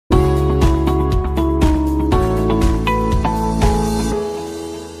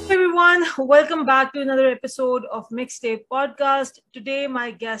welcome back to another episode of Mixtape Podcast. Today,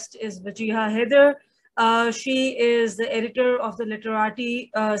 my guest is Wajiha Haider. She is the editor of the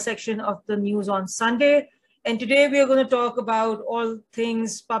literati section of the News on Sunday. And today, we are going to talk about all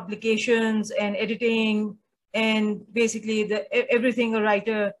things publications and editing and basically everything a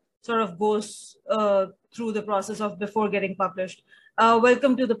writer sort of goes through the process of before getting published.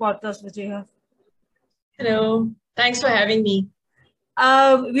 Welcome to the podcast, Wajiha. Hello. Thanks for having me.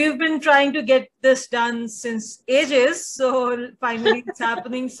 We've been trying to get this done since ages, so finally it's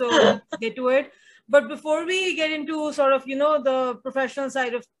happening. So let's get to it. But before we get into sort of, the professional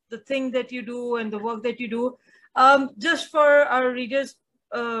side of the thing that you do and the work that you do, just for our readers'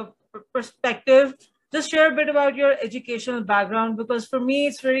 perspective, just share a bit about your educational background, because for me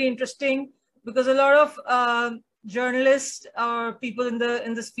it's very interesting, because a lot of journalists or people in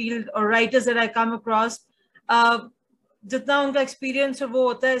this field or writers that I come across, जितना उनका experience वो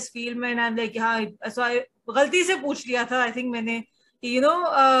होता है इस field में, and like हाँ, सो आई गलती से पूछ लिया था आई थिंक मैंने,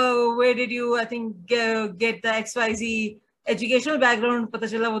 where did you I think get the XYZ educational background, पता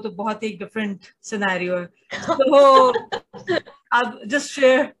चला वो तो बहुत एक डिफरेंट सिनेरियो है. तो अब just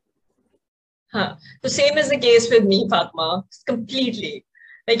share. Huh. The same is the case with me, Fatma. Completely.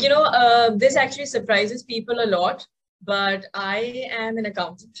 Like, this actually surprises people a lot. But I am an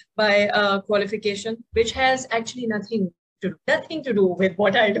accountant by qualification, which has actually nothing to do with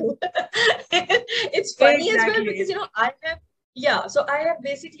what I do. It's funny as well because so I have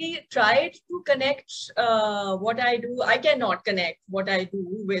basically tried to connect what I do. I cannot connect what I do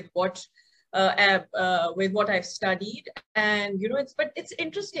with what I've studied, and it's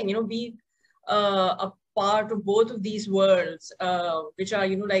interesting, be a part of both of these worlds, which are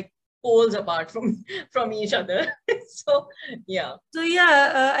like poles apart from each other. So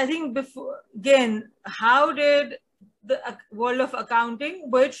I think before again, how did the world of accounting,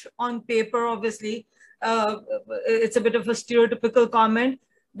 which on paper obviously it's a bit of a stereotypical comment,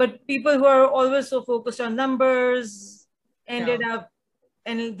 but people who are always so focused on numbers ended up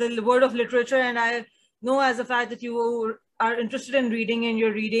in the world of literature, and I know as a fact that you are interested in reading, and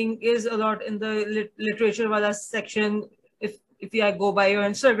your reading is a lot in the literature wala section, if I go by your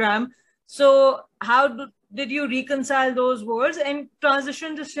Instagram. So how did you reconcile those worlds and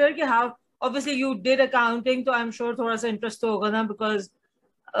transition to share how obviously you did accounting, so I'm sure thoda sa interest hoga na, because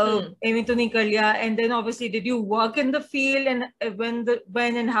aiming to nahi kar liya, and then obviously did you work in the field, and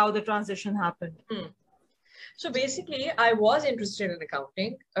when and how the transition happened? So basically I was interested in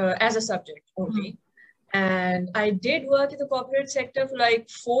accounting as a subject only. And I did work in the corporate sector for like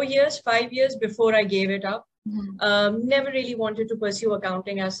 5 years before I gave it up. Never really wanted to pursue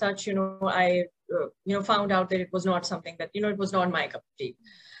accounting as such. I found out that it was not something that, it was not my cup of tea.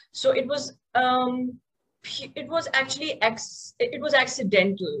 So it was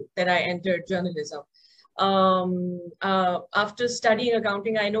accidental that I entered journalism. After studying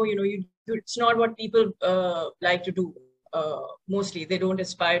accounting, I know, it's not what people like to do. Mostly they don't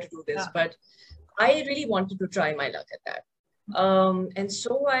aspire to do this, but I really wanted to try my luck at that. And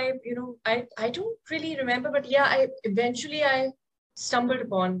so I don't really remember, but I eventually stumbled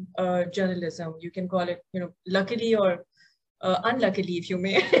upon journalism. You can call it, luckily or unluckily, if you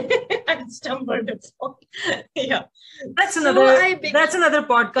may. I stumbled upon. That's another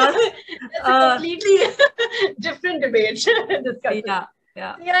podcast. That's a completely different debate.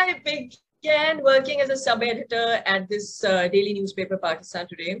 I began working as a sub-editor at this daily newspaper, Pakistan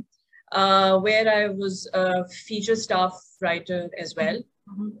Today, where I was a feature staff writer as well.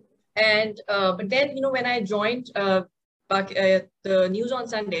 And but then, when I joined the News on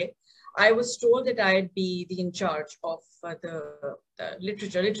Sunday, I was told that I'd be in charge of the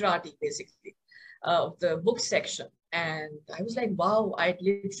literati, basically, of the book section. And I was like, wow, I'd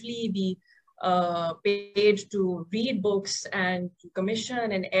literally be paid to read books and to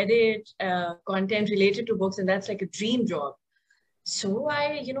commission and edit content related to books. And that's like a dream job. So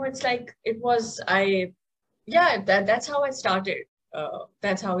it's like, that's how I started.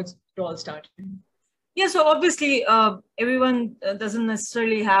 That's how it all started. Yeah, so obviously everyone doesn't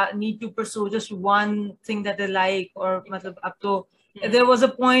necessarily need to pursue just one thing that they like, or there was a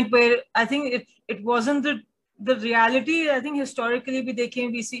point where I think it wasn't the reality. I think historically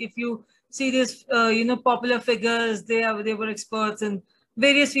we see, if you see these popular figures, they were experts in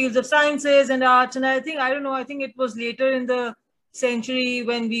various fields of sciences and arts, and I think it was later in the century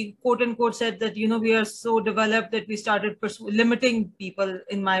when we quote unquote said that we are so developed that we started limiting people,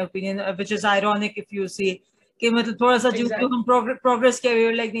 in my opinion, which is ironic if you see progress kiya, we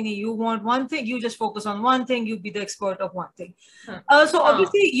were like, you want one thing, you just focus on one thing, you be the expert of one thing. So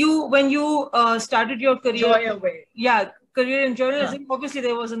obviously when you started your career, career in journalism, obviously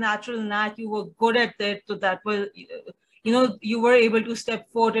there was a natural knack. You were good at it, so that was, you know, you were able to step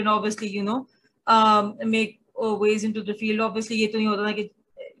forward and obviously, you know, make ways into the field. Obviously, ये तो नहीं होता ना कि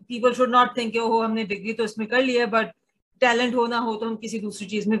people should not think oh हमने degree तो इसमें कर लिया, but talent हो ना हो तो हम किसी दूसरी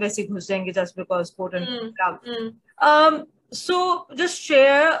चीज में वैसे घुस जाएंगे just because sport and club. So just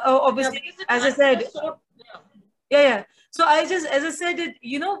share, obviously, as I said, yeah. So as I said, it,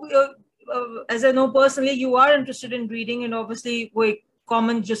 you know, as I know personally, you are interested in reading, and obviously, we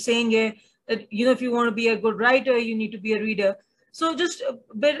common just saying that, you know, if you want to be a good writer, you need to be a reader. So just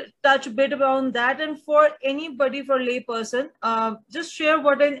touch a bit around that, and for anybody, for lay person, just share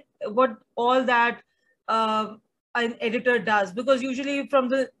what all that an editor does, because usually from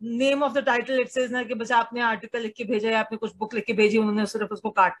the name of the title it says na कि बस आपने article लिख के भेजा है, आपने कुछ book लिख के भेजी, उन्होंने सिर्फ उसको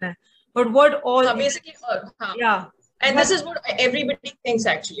काटना है. But what all basically yeah. And this is what everybody thinks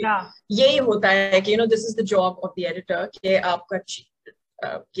actually. Yeah. यही होता है कि, you know, this is the job of the editor कि आपका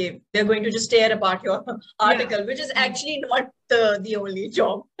they're going to just tear apart your article, which is actually not the only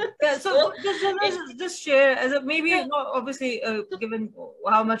job. Yeah, so just share as a maybe obviously given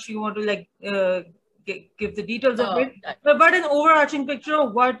how much you want to like give the details of it, but an overarching picture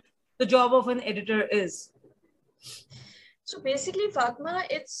of what the job of an editor is. So basically, Fatma,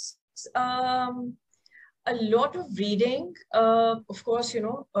 it's a lot of reading. Of course, you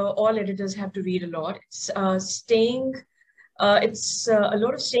know, all editors have to read a lot. It's a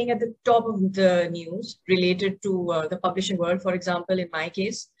lot of staying at the top of the news related to the publishing world. For example, in my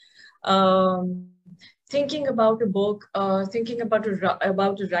case, thinking about a book, thinking about a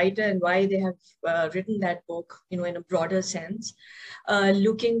writer and why they have written that book, you know, in a broader sense,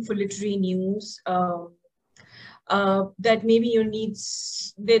 looking for literary news that maybe you need,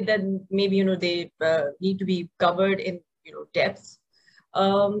 that maybe, you know, they need to be covered in, you know, depth.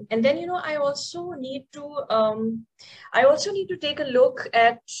 And then, you know, I also need to take a look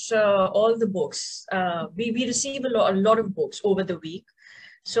at all the books. We receive a lot of books over the week.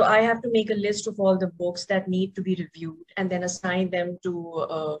 So I have to make a list of all the books that need to be reviewed and then assign them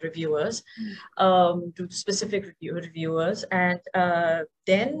to reviewers, to specific reviewers. And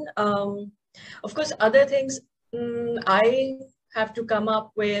then, of course, other things, I have to come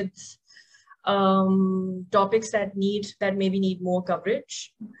up with topics that maybe need more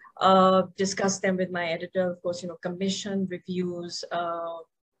coverage, discuss them with my editor, of course, you know, commission reviews,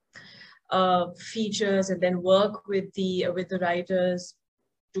 features, and then work with the writers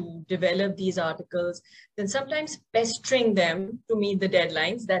to develop these articles, then sometimes pestering them to meet the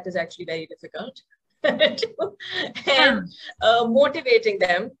deadlines. That is actually very difficult. And motivating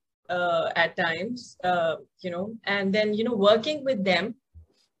them at times, you know, and then, you know, working with them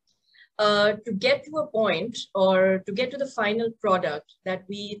to get to a point or to get to the final product that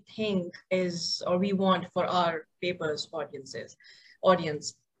we think is, or we want for our paper's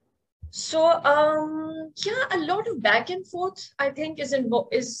audience. So yeah, a lot of back and forth, I think, is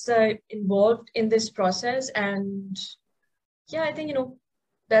involved in this process. And yeah, I think, you know,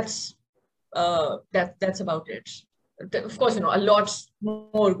 that's about it. Of course, you know, a lot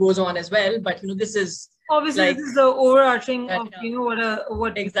more goes on as well, but, you know, this is obviously like, this is the overarching of, you know,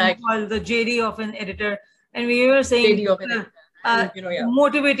 what exactly call the JD of an editor. And we were saying JD of an editor, you know, yeah,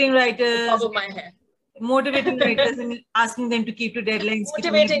 motivating writers, top of my head. Motivating writers and asking them to keep to deadlines.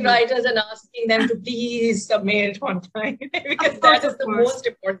 Motivating writers and asking them to please submit on time, because that is the most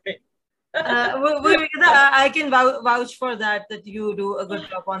important thing. I can vouch for that you do a good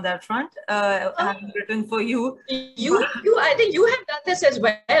job on that front. Having written for you. I think you have done this as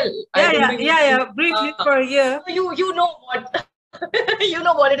well. Yeah. Briefly for a year. You know what you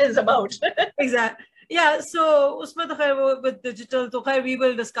know what it is about. Exactly. Yeah, so उसमें तो खैर with digital तो खैर we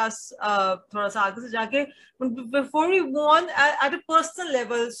will discuss थोड़ा सा आगे से जाके. Before we move on at a personal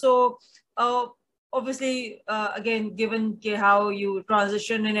level, so obviously again, given how you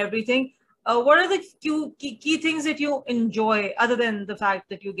transition and everything, what are the key things that you enjoy other than the fact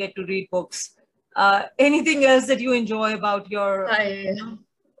that you get to read books? Anything else that you enjoy about your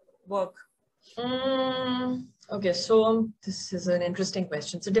work? Okay, so this is an interesting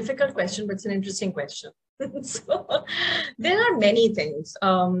question. It's a difficult question, but it's an interesting question. So there are many things,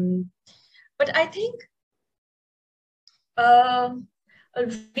 but I think a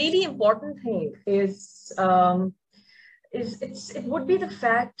really important thing is it would be the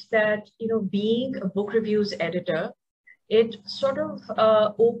fact that, you know, being a book reviews editor, it sort of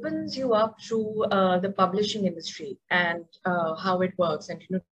opens you up to the publishing industry and how it works, and, you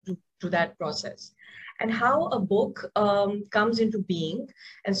know, to that process, and how a book comes into being,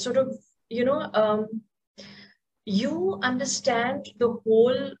 and sort of, you know, you understand the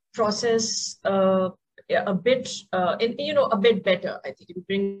whole process a bit, a bit better. I think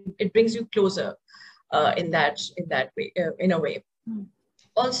it brings you closer in that way, in a way.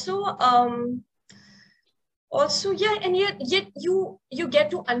 Also, yeah, and yet you get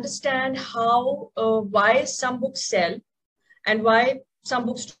to understand how why some books sell and why some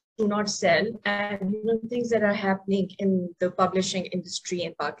books do not sell, and things that are happening in the publishing industry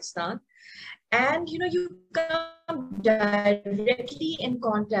in Pakistan. And you come directly in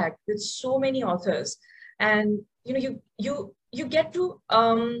contact with so many authors, and you get to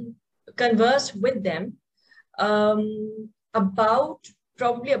converse with them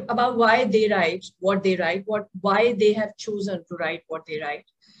about why they write what they write, why they have chosen to write what they write,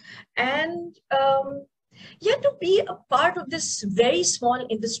 and to be a part of this very small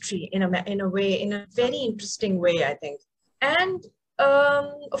industry in a way, in a very interesting way, I think. And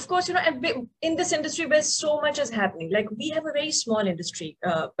of course, in this industry where so much is happening, like we have a very small industry,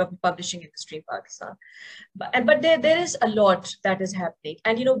 publishing industry in Pakistan, but there is a lot that is happening.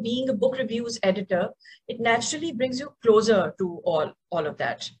 And being a book reviews editor, it naturally brings you closer to all of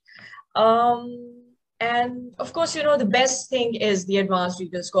that. And of course, the best thing is the advanced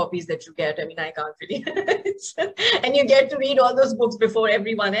readers copies that you get. I mean, I can't really, and you get to read all those books before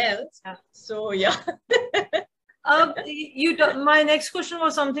everyone else. Yeah. So yeah. My next question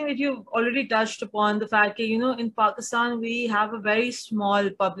was something that you've already touched upon, the fact that, in Pakistan, we have a very small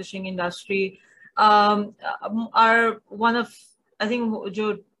publishing industry. One of, I think,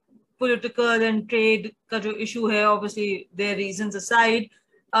 jo political and trade ka jo issue hai, obviously, their reasons aside,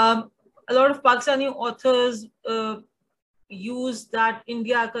 a lot of Pakistani authors use that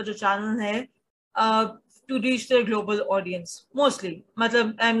India ka jo channel hai to reach their global audience, mostly.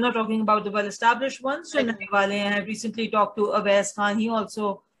 I'm not talking about the well-established ones. So I have recently talked to Awais Khan. He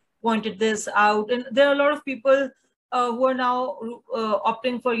also pointed this out. And there are a lot of people who are now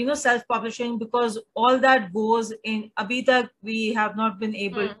opting for, self-publishing, because all that goes in. Abhi tak we have not been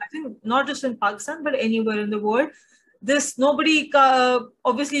able, I think not just in Pakistan, but anywhere in the world. Nobody,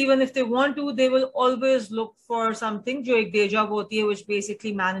 obviously, even if they want to, they will always look for something, jo ek day job hoti hai, which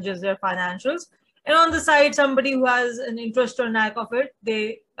basically manages their financials. And on the side, somebody who has an interest or knack of it,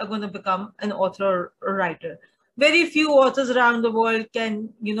 they are going to become an author or writer. Very few authors around the world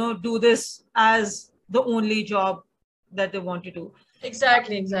can, do this as the only job that they want to do.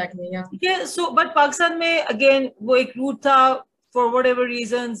 Exactly, yeah. Yeah, so, but Pakistan mein, again, wo ek route tha, for whatever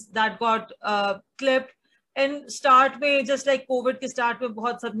reasons, that got clipped. And start mein, just like COVID ke start mein,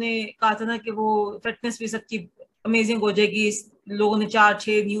 bahut sabne kaha tha na ki wo fitness bhi sabki amazing ho jayegi, logon ne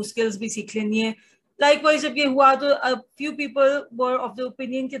 4-6 new skills bhi seekh leni hai. Likewise, jab ye hua, to a few people were of the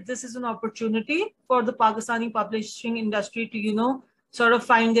opinion that this is an opportunity for the Pakistani publishing industry to, sort of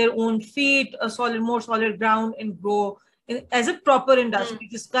find their own feet, more solid ground, and grow as a proper industry.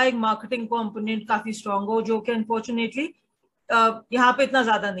 Jiska ek marketing component काफी strong ho, jo कि unfortunately यहाँ पे इतना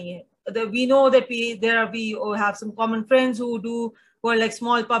ज़्यादा नहीं है. We know that we have some common friends who are like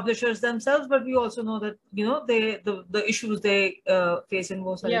small publishers themselves, but we also know that the issues they face in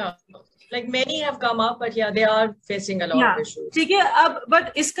most. Yeah, like many have come up, but yeah, they are facing a lot of issues. ठीक है,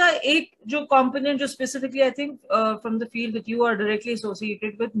 but इसका एक जो component जो specifically I think from the field that you are directly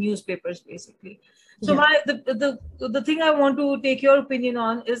associated with, newspapers basically. So the thing I want to take your opinion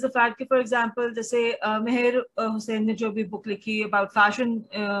on is the fact that, for example, जैसे Meher Hussain ने जो भी book लिखी about fashion,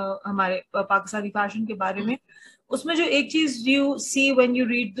 हमारे Pakistani fashion के बारे में, उसमें जो एक चीज you see when you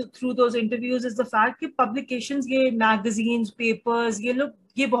read through those interviews is the fact कि publications, ये magazines, papers,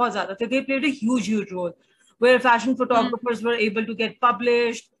 ये बहुत ज़्यादा थे. They played a huge role where fashion photographers were able to get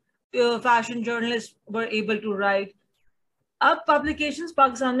published, fashion journalists were able to write. अब publications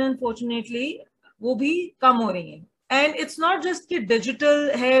Pakistan में unfortunately वो भी कम हो रही हैं. And it's not just कि digital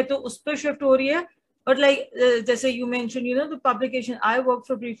है तो उस पर shift हो रही है, but like जैसे you mentioned, the publication I worked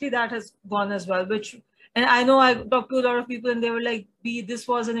for briefly, that has gone as well, and I know I talked to a lot of people and they were like, this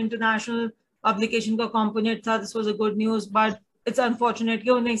was an international publication का component था, this was a good news, but it's unfortunate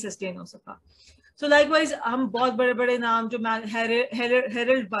कि वो नहीं sustain हो सका. So likewise, हम बहुत बड़े नाम जो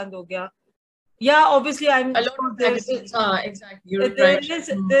Herald बंद हो गया. Yeah, obviously, I'm. A lot of magazines. Exactly. You're right.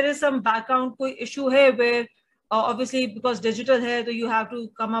 There is some background issue here where, obviously, because digital here, so you have to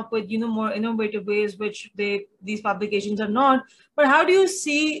come up with more innovative ways, which these publications are not. But how do you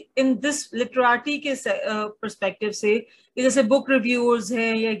see in this literati perspective, say, जैसे book reviews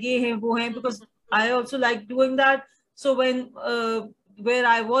हैं या ये हैं वो हैं, because I also like doing that. So when where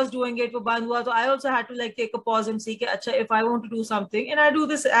I was doing it for band hua, so I also had to like take a pause and see, if I want to do something, and I do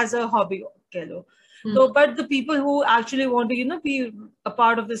this as a hobby. So, but the people who actually want to, be a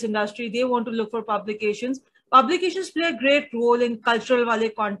part of this industry, they want to look for publications. publications play a great role in cultural wale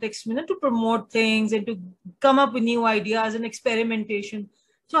context, to promote things and to come up with new ideas and experimentation.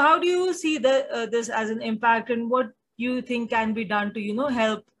 So how do you see this as an impact, and what you think can be done to,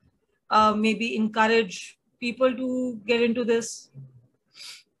 help maybe encourage people to get into this?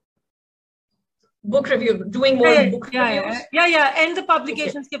 Book review, doing more book reviews? Yeah. And the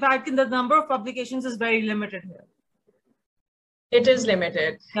publications, okay. The number of publications is very limited here. It is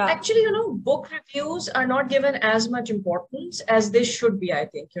limited. Yeah. Actually, book reviews are not given as much importance as they should be, I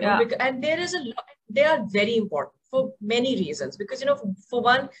think. And they are very important for many reasons. Because, for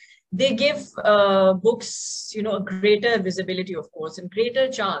one, they give books, a greater visibility, of course, and greater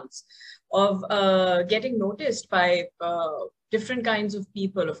chance of getting noticed by different kinds of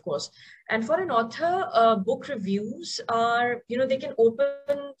people, of course. And for an author, book reviews are, they can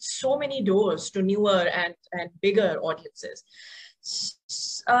open so many doors to newer and bigger audiences.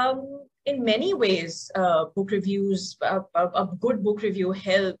 In many ways, book reviews, a good book review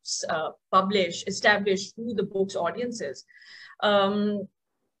helps establish who the book's audience is. And,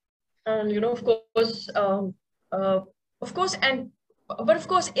 of course,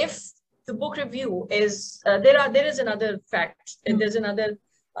 if the book review is, there is another fact, and there's another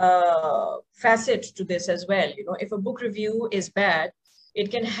facet to this as well. If a book review is bad, it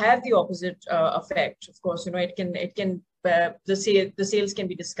can have the opposite effect. Of course, it can the sales can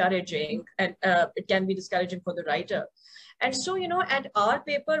be discouraging, and it can be discouraging for the writer. And so, at our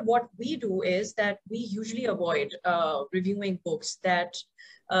paper, what we do is that we usually avoid reviewing books that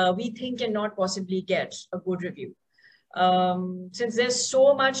we think cannot possibly get a good review. Since there's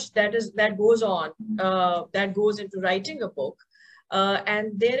so much that goes into writing a book,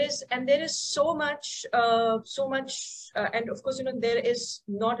 and there is so much, and of course, there is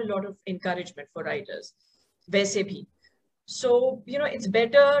not a lot of encouragement for writers. वैसे भी. So, it's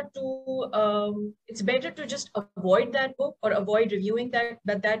better to just avoid that book or avoid reviewing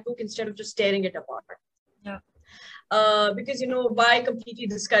that book instead of just tearing it apart. Yeah. Because, why completely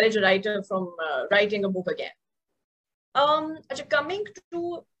discourage a writer from writing a book again? Coming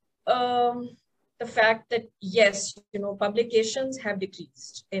to the fact that, yes, publications have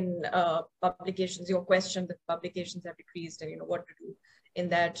decreased in publications, your question that publications have decreased, and, what to do in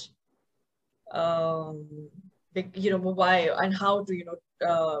that, why and how to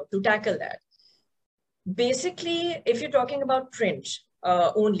tackle that. Basically, if you're talking about print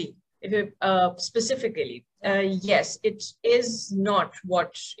only, if you specifically, yes, it is not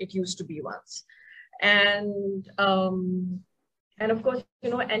what it used to be once. And of course,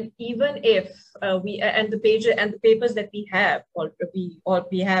 and even if the papers that we have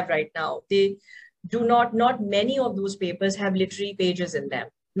right now, they do not many of those papers have literary pages in them.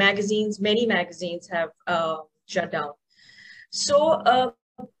 Many magazines have shut down. So,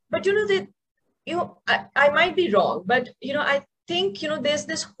 but I might be wrong, but I think there's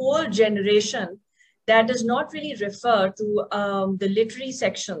this whole generation that does not really refer to the literary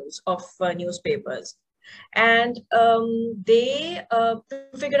sections of newspapers, and they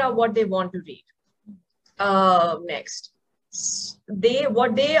figure out what they want to read next.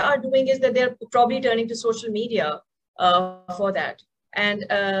 What they are doing is that they're probably turning to social media for that. And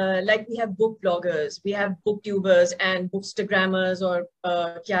like we have book bloggers, we have booktubers and bookstagrammers, or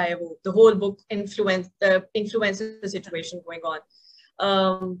the whole book influencer situation going on.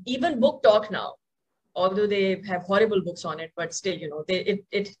 Even Book Talk now, although they have horrible books on it, but still,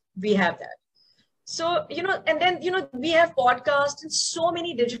 we have that. So, and then, we have podcasts and so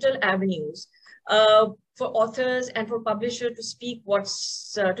many digital avenues for authors and for publishers to speak to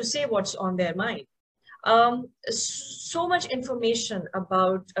say what's on their mind. So much information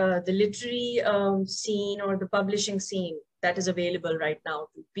about the literary scene or the publishing scene that is available right now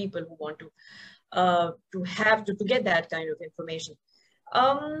to people who want to get that kind of information.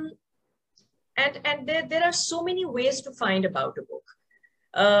 And there are so many ways to find about a book,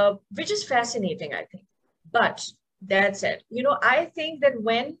 which is fascinating, I think. But that said, I think that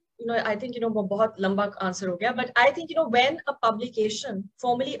when, I think, बहुत लंबा answer हो गया, but I think, when a publication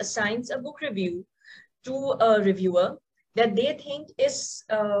formally assigns a book review to a reviewer that they think is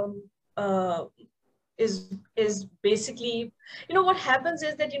basically, what happens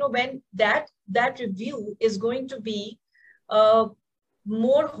is that, when that review is going to be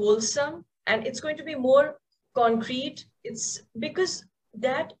more wholesome and it's going to be more concrete, it's because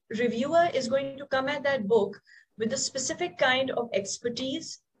that reviewer is going to come at that book with a specific kind of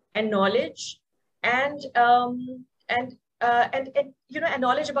expertise and knowledge and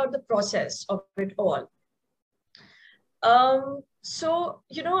knowledge about the process of it all. So,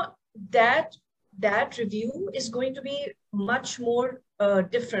 that review is going to be much more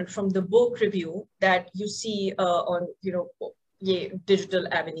different from the book review that you see on, ये digital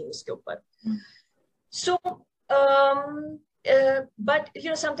avenues के ऊपर. So, but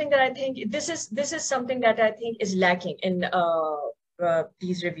something that I think this is something that I think is lacking in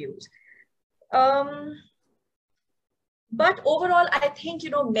these reviews. But overall, I think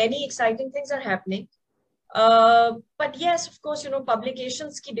many exciting things are happening. But yes, of course,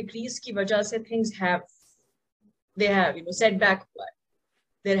 publications की decrease की वजह से things have setback.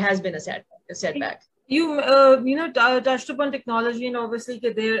 There has been a setback. You touched upon technology, and obviously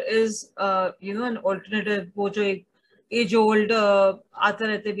there is an alternative. वो जो एक age old आता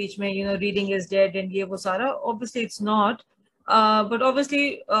रहते बीच में, reading is dead and ये वो सारा. Obviously it's not, but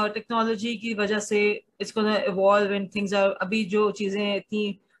obviously technology की वजह से it's gonna evolve and things are. अभी जो चीजें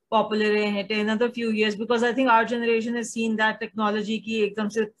इतनी popular हैं in another few years, because I think our generation has seen that technology की एकदम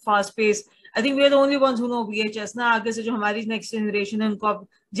से fast pace. I think we are the only ones who know VHS. ना आगे से जो हमारी next generation है उनको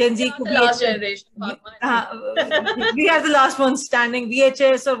Gen Z को last generation. We are the last ones standing.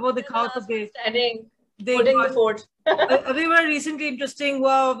 VHS और वो दिखाओ तो standing. Putting the fort. अभी बड़ा recently interesting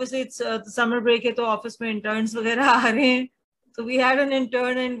हुआ. Obviously it's the summer break है तो office में interns वगैरह आ रहे हैं. So we had an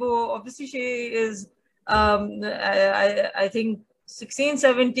intern and वो obviously she is I think 16,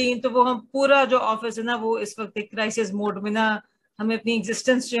 17. तो वो हम पूरा जो office है ना वो इस वक्त एक crisis mode में ना हमें अपनी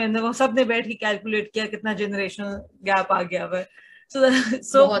existence जो है ना वो सबने बैठ के calculate किया कितना generational gap आ गया है. So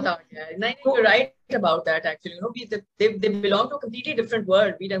you're right about that. Actually, they belong to a completely different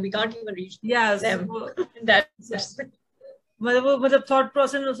world. We can't even reach them. मतलब thought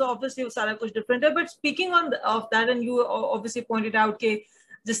process also obviously सारा कुछ different है. But speaking of that, and you obviously pointed out कि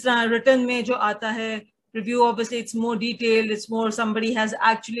जिस तरह written में जो आता है review, obviously it's more detailed. It's more somebody has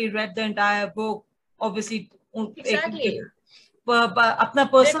actually read the entire book. Obviously, exactly.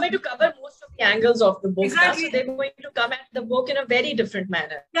 अपना person. They're going to cover most of the angles of the book. Exactly. So they're going to come at the book in a very different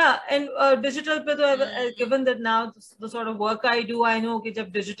manner. Yeah, and digital पे तो given that now the sort of work I do, I know कि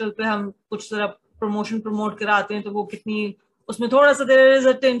जब digital पे हम कुछ तरह promote कराते हैं तो वो कितनी उसमें थोड़ा सा there is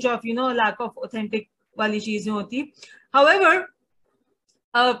a tinge of lack of authentic वाली चीजें होती. However,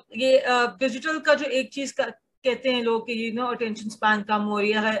 ये digital का जो एक चीज कहते हैं लोग कि attention span कम हो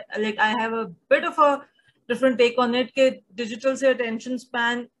रही है. Like I have a bit of a different take on it कि digital से attention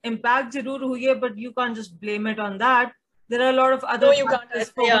span impact जरूर हुई है, but you can't just blame it on that. There are a lot of other no, you can't.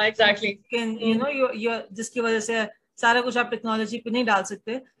 Yeah, exactly. जिसकी वजह से सारा कुछ आप technology पे नहीं डाल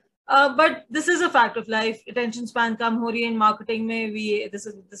सकते. But this is a fact of life. Attention span कम हो रही है in marketing में. This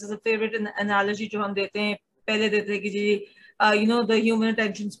is a favorite analogy जो हम देते हैं. पहले देते हैं कि जी the human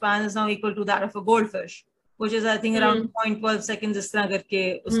attention span is now equal to that of a goldfish, which is I think around 0.12 seconds इस तरह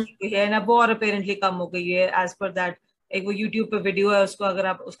करके उसकी है ना वो और apparently कम हो गई है as per that. एक वो YouTube पे वीडियो है उसका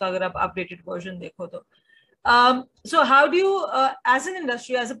अगर आप updated version देखो तो. So how do you as an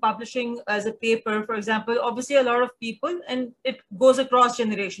industry, as a publishing, as a paper, for example, obviously a lot of people and it goes across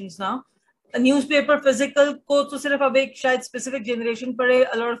generations now. A newspaper physical को तो सिर्फ अब एक शायद specific generation पढ़े.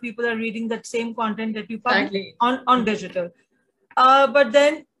 A lot of people are reading that same content that you publish on digital. But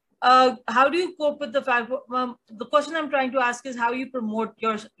then how do you cope with the fact? The question I'm trying to ask is how you promote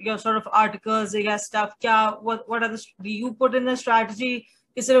your sort of articles, your stuff. What are do you put in a strategy?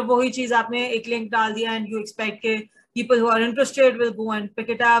 कि सिर्फ वही चीज आपने एक link डाल दिया and you expect के people who are interested will go and pick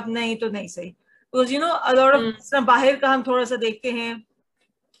it up. नहीं तो नहीं सही. Because a lot of बाहर का हम थोड़ा सा देखते हैं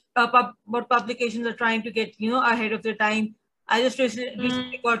what publications are trying to get ahead of their time. I just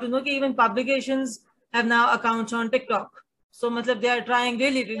recently got to know that even publications have now accounts on TikTok. So matlab they are trying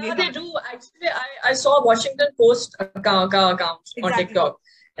really hard. They do. Actually, I saw Washington Post account on TikTok.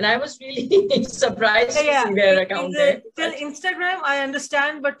 And I was really surprised to see their account there. Till Instagram, I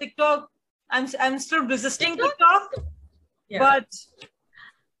understand, but TikTok, I'm still resisting TikTok. Yeah. But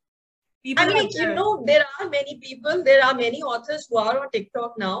people there are many people, there are many authors who are on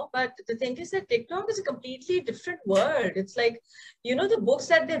TikTok now. But the thing is that TikTok is a completely different world. It's like, the books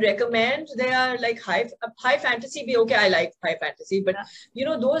that they recommend, they are like high fantasy. Be okay, I like high fantasy, but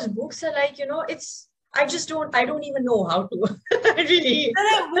those books are like, I don't even know how to really.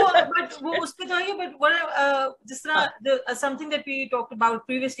 But what something that we talked about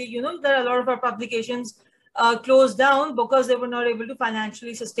previously, there are a lot of our publications closed down because they were not able to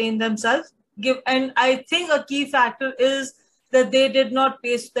financially sustain themselves. And I think a key factor is that they did not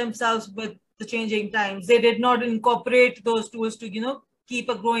pace themselves with the changing times. They did not incorporate those tools to, keep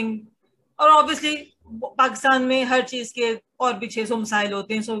a growing. Or obviously, Pakistan में हर चीज के और भी 600 मसाइल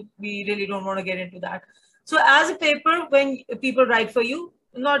होते हैं, so we really don't want to get into that. So as a paper, when people write for you,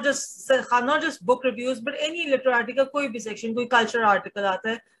 not just book reviews, but any literary का कोई भी section, कोई culture article आता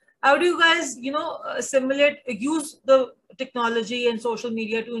है, How do you guys, use the technology and social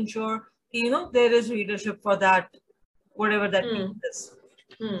media to ensure, there is readership for that, whatever that means is?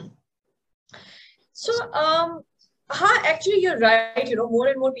 So, actually, you're right. More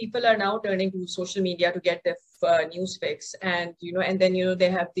and more people are now turning to social media to get their news fix, and and then they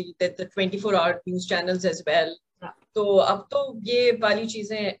have the 24-hour news channels as well. तो अब तो ये वाली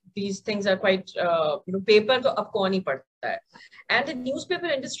चीजें, these things are quite paper तो अब कौन ही पढ़ता है, and the newspaper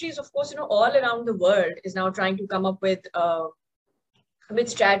industry is of course all around the world is now trying to come up with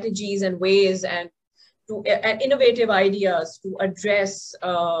strategies and ways and innovative ideas to address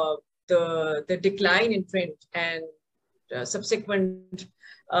the decline in print and subsequent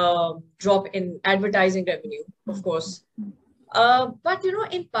drop in advertising revenue, of course. But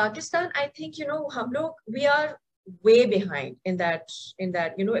in Pakistan, I think we are way behind in that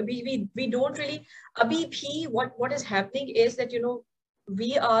we don't really abhi bhi, what is happening is that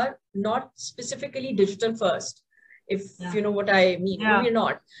we are not specifically digital first, if you know what I mean. We're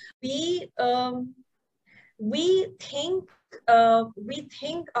not. We think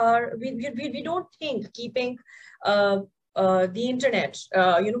we don't think keeping the internet,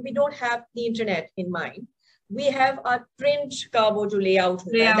 we don't have the internet in mind. We have our print ka wo jo layout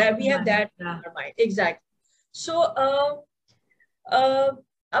hota hai, that we have that in our mind. Exactly. So abhi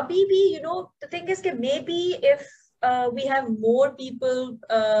bhi, the thing is that maybe if we have more people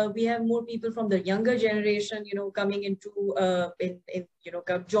from the younger generation coming into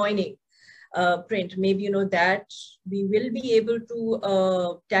joining print, maybe that we will be able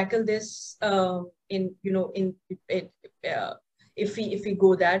to tackle this if we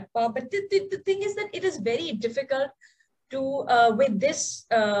go that far. But the thing is that it is very difficult to with this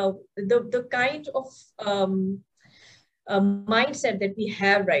the kind of mindset that we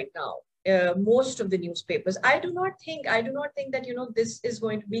have right now. Most of the newspapers, I do not think that this is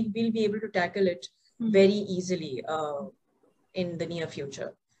going to be, we'll be able to tackle it very easily in the near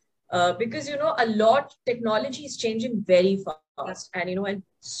future. Because a lot, technology is changing very fast, and and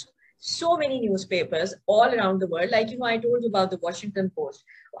so many newspapers all around the world, like I told you about the Washington Post.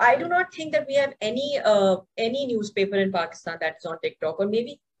 I do not think that we have any newspaper in Pakistan that is on TikTok, or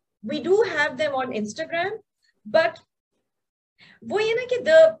maybe we do have them on Instagram, but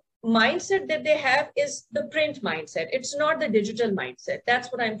the mindset that they have is the print mindset. It's not the digital mindset.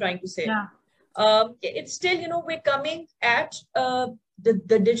 That's what I'm trying to say. It's still we're coming at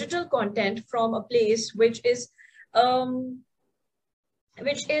the digital content from a place which is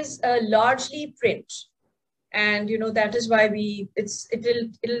largely print, and that is why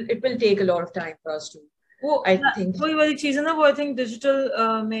it will take a lot of time for us to. I think I think digital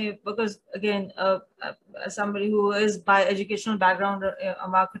because again as somebody who is by educational background a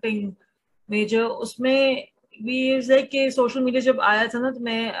marketing major, usme we is like social media jab aaya tha na,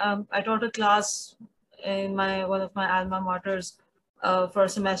 to I taught a class in one of my alma maters for a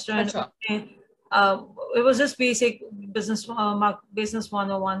semester, and it was just basic business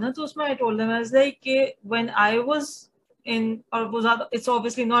 101. So I told them, I was like, when I was in, it's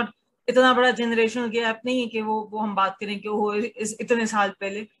obviously not इतना बड़ा generational gap नहीं है कि वो हम बात करें कि वो इतने साल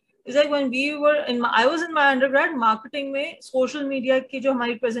पहले. It's like when I was in my undergrad, marketing में social media की जो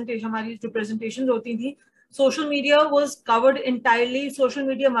हमारी presentations होती थी, social media was covered entirely. Social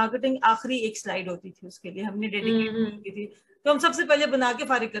media marketing आखिरी एक slide होती थी, उसके लिए हमने dedicate की थी, तो हम सबसे पहले बना के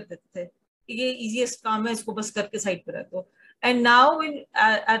फारिग कर देते थे, ये easiest काम है, इसको बस करके side पे रख दो. And now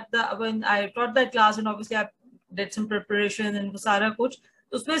when I taught that class, and obviously I did some preparation and वो सारा कुछ,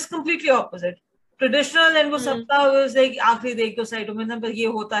 उसमें is completely opposite. Traditional and वो सबका was like आखिरी देख दो साइड में, बस ये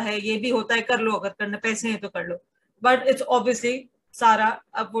होता है, ये भी होता है, कर लो, अगर करना पैसे हैं तो कर लो. But it's obviously सारा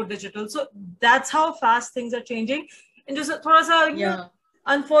अब वो digital. So that's how fast things are changing, and just थोड़ा सा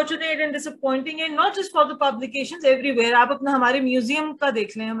unfortunate and disappointing, and not just for the publications, everywhere. आप अपना हमारे museum का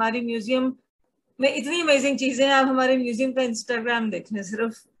देख लें, हमारे museum में इतनी amazing चीजें हैं, आप हमारे museum का Instagram देख लें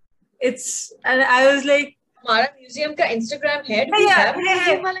सिर्फ. It's, and I was like, हमारा म्यूजियम का इंस्टाग्राम है?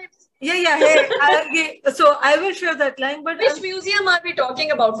 So I will share that link. But which museum are we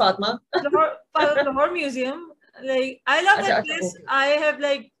talking about, Fatma? Lahore Museum. Like, I love that place. Okay. I have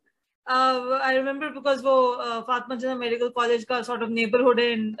like I remember because वो Fatma Jinnah Medical College का sort of neighborhood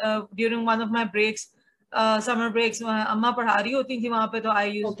है, and during one of my breaks, summer breaks, अम्मा पढ़ा रही होती थी वहाँ पे, तो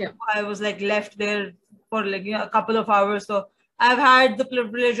I was like left there for like a couple of hours. So I've had the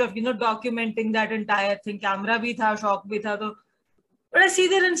privilege of documenting that entire thing. Camera भी था, शौक भी था, तो but I see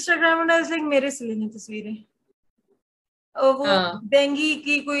their Instagram and I was like, मेरे से लेनी तस्वीरें. वो dengue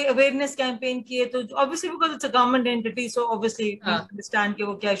की कोई awareness campaign किए, तो obviously because it's a government entity, so obviously we understand कि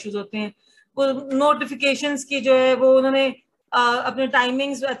वो क्या issues होते हैं. वो notifications की जो है वो उन्होंने अपने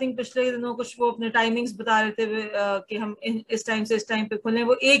टाइमिंग्स, आई थिंक पिछले दिनों कुछ वो अपने टाइमिंग्स बता रहे थे कि हम इस टाइम से इस टाइम पे खुले,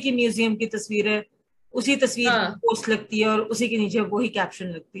 वो एक ही म्यूजियम की तस्वीर है, उसी तस्वीर की पोस्ट लगती है और उसी के नीचे वही कैप्शन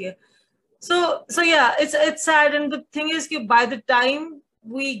लगती है. So yeah, it's sad, and the thing is that by the time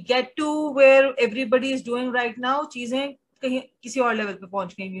we get to where everybody is doing right now, चीजें कहीं किसी और लेवल पे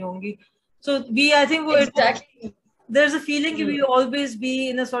पहुंच गई नहीं होंगी. So I think exactly. There's a feeling that we always be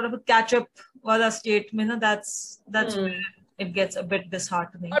in a sort of a catch up wala state mein na, that's where it gets a bit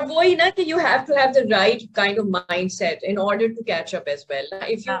disheartening. Or wohi na कि you have to have the right kind of mindset in order to catch up as well.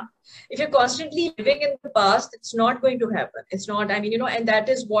 If you're constantly living in the past, it's not going to happen. It's not, I mean, you know, and that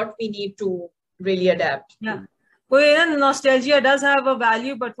is what we need to really adapt. Yeah. Nostalgia does have a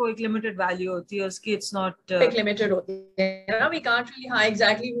value, but for a limited value होती है उसकी, it's not limited होती है. We can't really,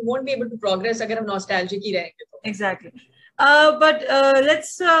 exactly, we won't be able to progress अगर हम nostalgic ही रहेंगे तो. Exactly. But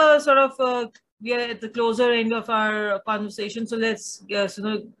let's sort of we are at the closer end of our conversation, so let's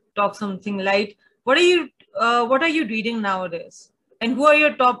talk something light. What are you reading nowadays? And who are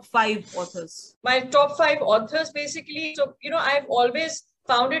your top 5 authors? My top 5 authors, basically. So, you know, I've always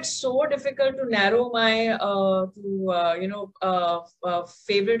found it so difficult to narrow my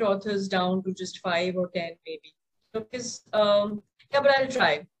favorite authors down to just 5 or 10 maybe, because yeah, but I'll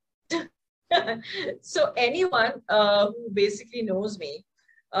try. So anyone who basically knows me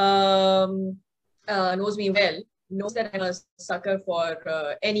well, knows that I'm a sucker for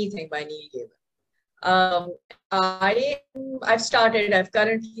anything by Neil Gaiman. I've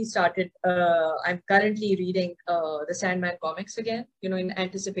currently started, I'm currently reading the Sandman comics again, you know, in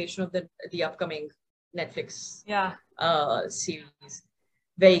anticipation of the upcoming Netflix series.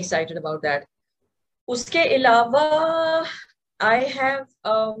 Very excited about that. Uske ilawa, I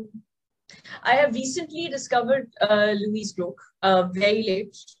have recently discovered Louise Glück, very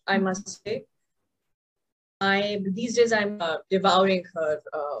late, I must say. These days I'm devouring her,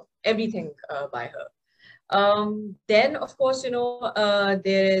 everything by her. Then, of course, you know,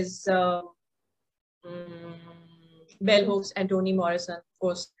 there is Bell Hooks and Toni Morrison, of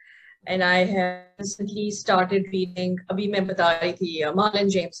course. And I have recently started reading, abhi main bata rahi thi,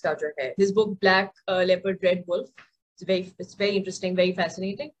 Marlon James ka jo hai, his book Black Leopard, Red Wolf. It's very interesting, very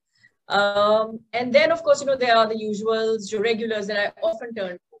fascinating. And then, of course, you know, there are the usuals, your regulars that I often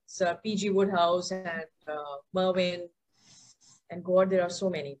turn to. P.G. Woodhouse and Merwin, and God, there are so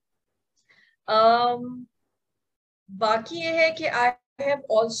many. Baki ye hai ki I have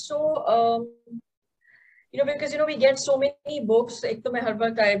also, you know, because, you know, we get so many books. Ek to main har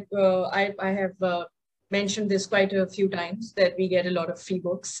waqt I have mentioned this quite a few times, that we get a lot of free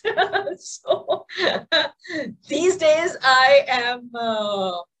books. So these days I am...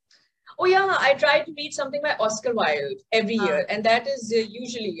 oh yeah, I try to read something by Oscar Wilde every year, and that is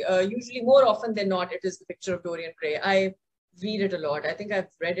usually more often than not, it is The Picture of Dorian Gray. I read it a lot. I think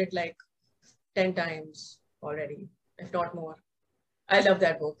I've read it like 10 times already, if not more. I love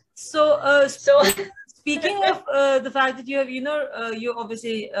that book. So speaking of the fact that you have, you know, you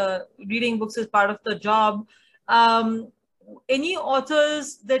obviously reading books as part of the job. Any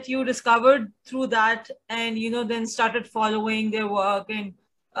authors that you discovered through that, and you know, then started following their work and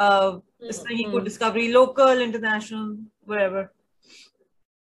discovery, local, international, wherever?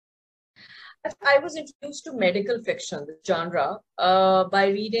 I was introduced to medical fiction, the genre, by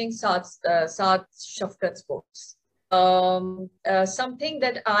reading Saad Shafkat's books. Something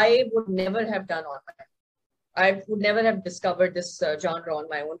that I would never have done on my own. I would never have discovered this genre on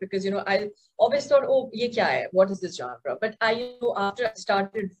my own, because, you know, I always thought, oh, ye kya hai? What is this genre? But you know, after I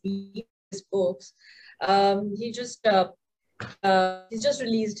started reading his books, he just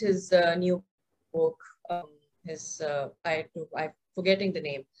released his new book. I'm forgetting the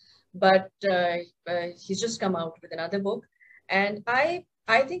name, but he's just come out with another book, and I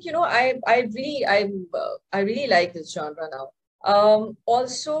think, you know, I really like this genre now.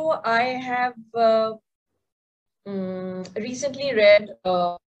 Also, I have recently read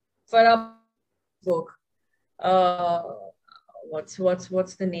Farah book. What's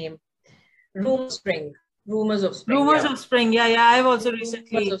the name? Rumors of Spring. Yeah. I've also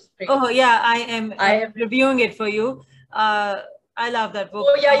recently. Oh yeah, I am reviewing it for you. I love that book.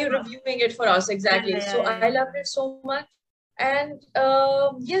 Oh yeah, you're reviewing it for us, exactly. I loved it so much. And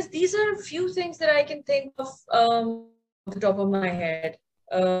yes, these are a few things that I can think of off the top of my head.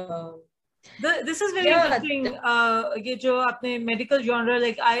 This is very interesting. ये जो आपने medical genre,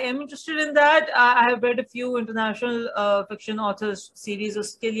 like I am interested in that. I have read a few international fiction authors series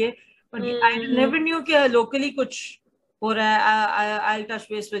उसके लिए, but I never knew कि locally कुछ हो रहा है. I'll touch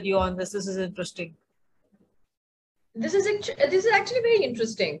base with you on this. This is interesting. This is actually very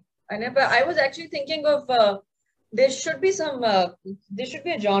interesting. I was actually thinking of there should be some. There should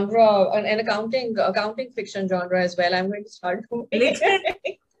be a genre, an accounting fiction genre as well. I'm going to start doing.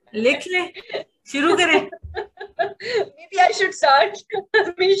 लिख ले, शुरू करें. Maybe I should start.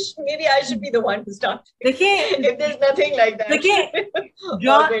 Maybe I should be the one to start. देखिए, if there's nothing like that. देखिए,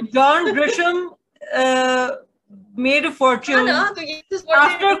 John Grisham made a fortune after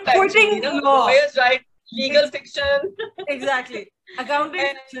quitting law. Lawyers write legal fiction. Exactly, accounting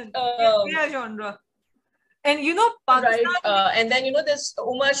fiction. Yeah, genre. And you know, Pakistan. Right. And then you know this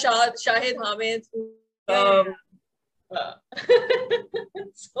Umar Shahid Hamid.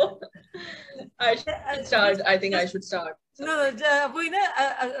 So I should start. I think I should start. No, वो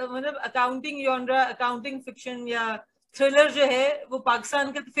ना मतलब accounting genre, accounting fiction या thriller जो है वो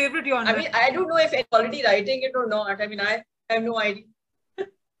पाकिस्तान का favorite genre. I mean, I don't know if it's already writing it or not. I mean, I have no idea.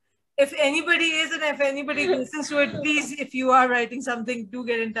 If anybody is and if anybody listens to it, please, if you are writing something, do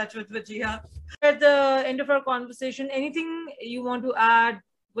get in touch with Wajeeha. At the end of our conversation, anything you want to add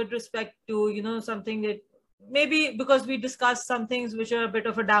with respect to, you know, something that maybe because we discussed some things which are a bit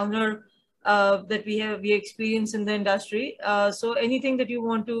of a downer that we experience in the industry. So anything that you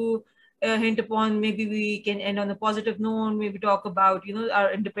want to hint upon, maybe we can end on a positive note, maybe talk about, you know,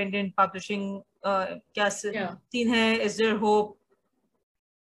 our independent publishing, kya scene hai, is there hope?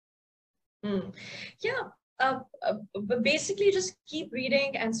 Yeah, but basically just keep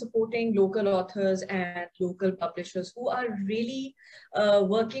reading and supporting local authors and local publishers who are really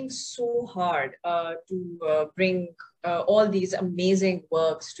working so hard to bring all these amazing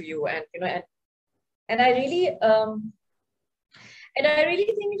works to you. And you know, and I really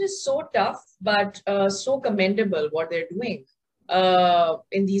think it is so tough, but so commendable what they're doing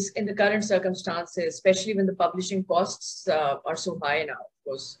in the current circumstances, especially when the publishing costs are so high now, of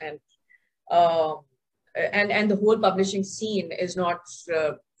course, and the whole publishing scene is not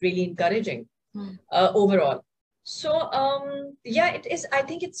really encouraging overall. So yeah, it is. I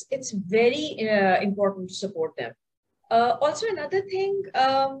think it's very important to support them. Also, another thing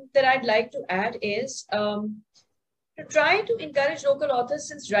that I'd like to add is to try to encourage local authors,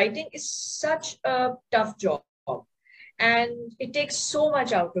 since writing is such a tough job and it takes so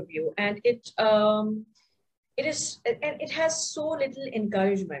much out of you, and it has so little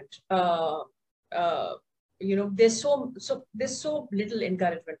encouragement. You know, there's so little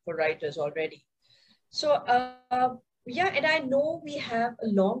encouragement for writers already. So yeah, and I know we have a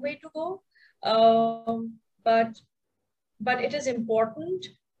long way to go, but it is important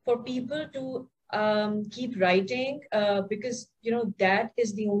for people to keep writing because you know that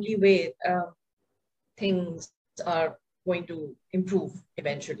is the only way things are going to improve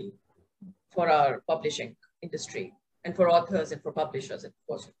eventually for our publishing industry and for authors and for publishers, of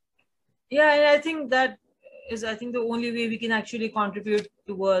course. Yeah, and I think that is, I think, the only way we can actually contribute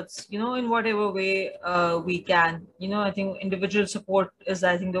towards, you know, in whatever way we can. You know, I think individual support is,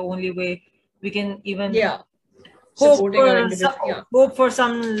 I think, the only way we can even hope for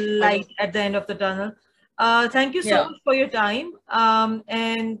some light at the end of the tunnel. Thank you so much for your time.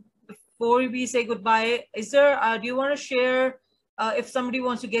 And before we say goodbye, is there, do you want to share if somebody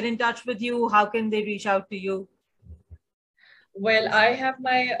wants to get in touch with you, how can they reach out to you? Well, I have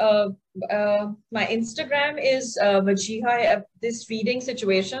my my Instagram is Wajeeha, this reading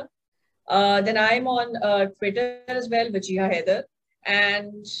situation. Then I'm on Twitter as well, Wajeeha Haider,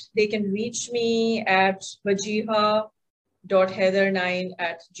 and they can reach me at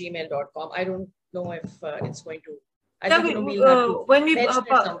wajeeha.haider9@gmail.com. I don't know if it's going to. I think we'll have to when we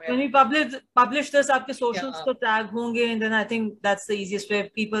publish this, आपके socials को tag होंगे, and then I think that's the easiest way.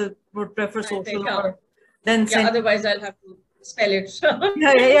 People would prefer social then otherwise I'll have to spell it.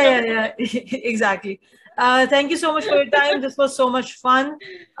 yeah. Exactly. Thank you so much for your time. This was so much fun.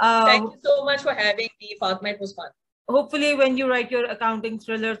 Thank you so much for having me, Fatma. It was fun. Hopefully, when you write your accounting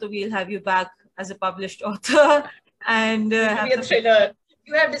thriller, so we'll have you back as a published author. And it'll be a thriller.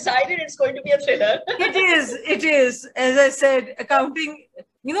 You have decided it's going to be a thriller. It is. As I said, accounting,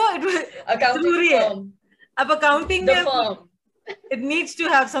 you know, it was accounting firm. Accounting, the firm. It needs to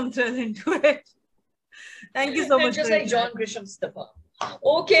have some thrill into it. Thank you so much. Just like John Grisham's The Firm.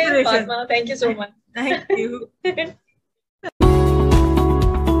 Okay, Fatma. Thank you so much. Thank you.